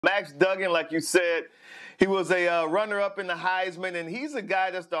Max Duggan, like you said, he was a runner-up in the Heisman, and he's a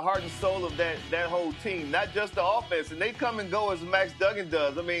guy that's the heart and soul of that whole team, not just the offense. And they come and go as Max Duggan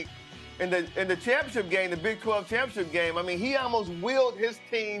does. I mean, in the championship game, the Big 12 championship game, I mean, he almost willed his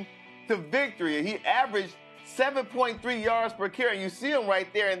team to victory. He averaged 7.3 yards per carry. You see him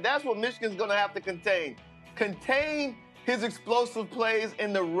right there, and that's what Michigan's going to have to contain. Contain his explosive plays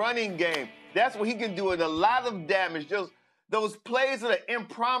in the running game. That's what he can do, and a lot of damage. Just those plays that are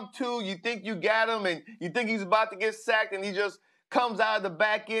impromptu, you think you got him and you think he's about to get sacked and he just comes out of the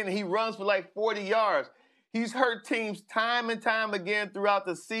back end and he runs for like 40 yards. He's hurt teams time and time again throughout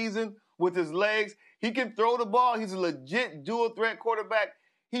the season with his legs. He can throw the ball. He's a legit dual threat quarterback.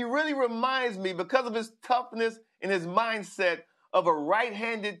 He really reminds me, because of his toughness and his mindset, of a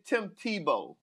right-handed Tim Tebow.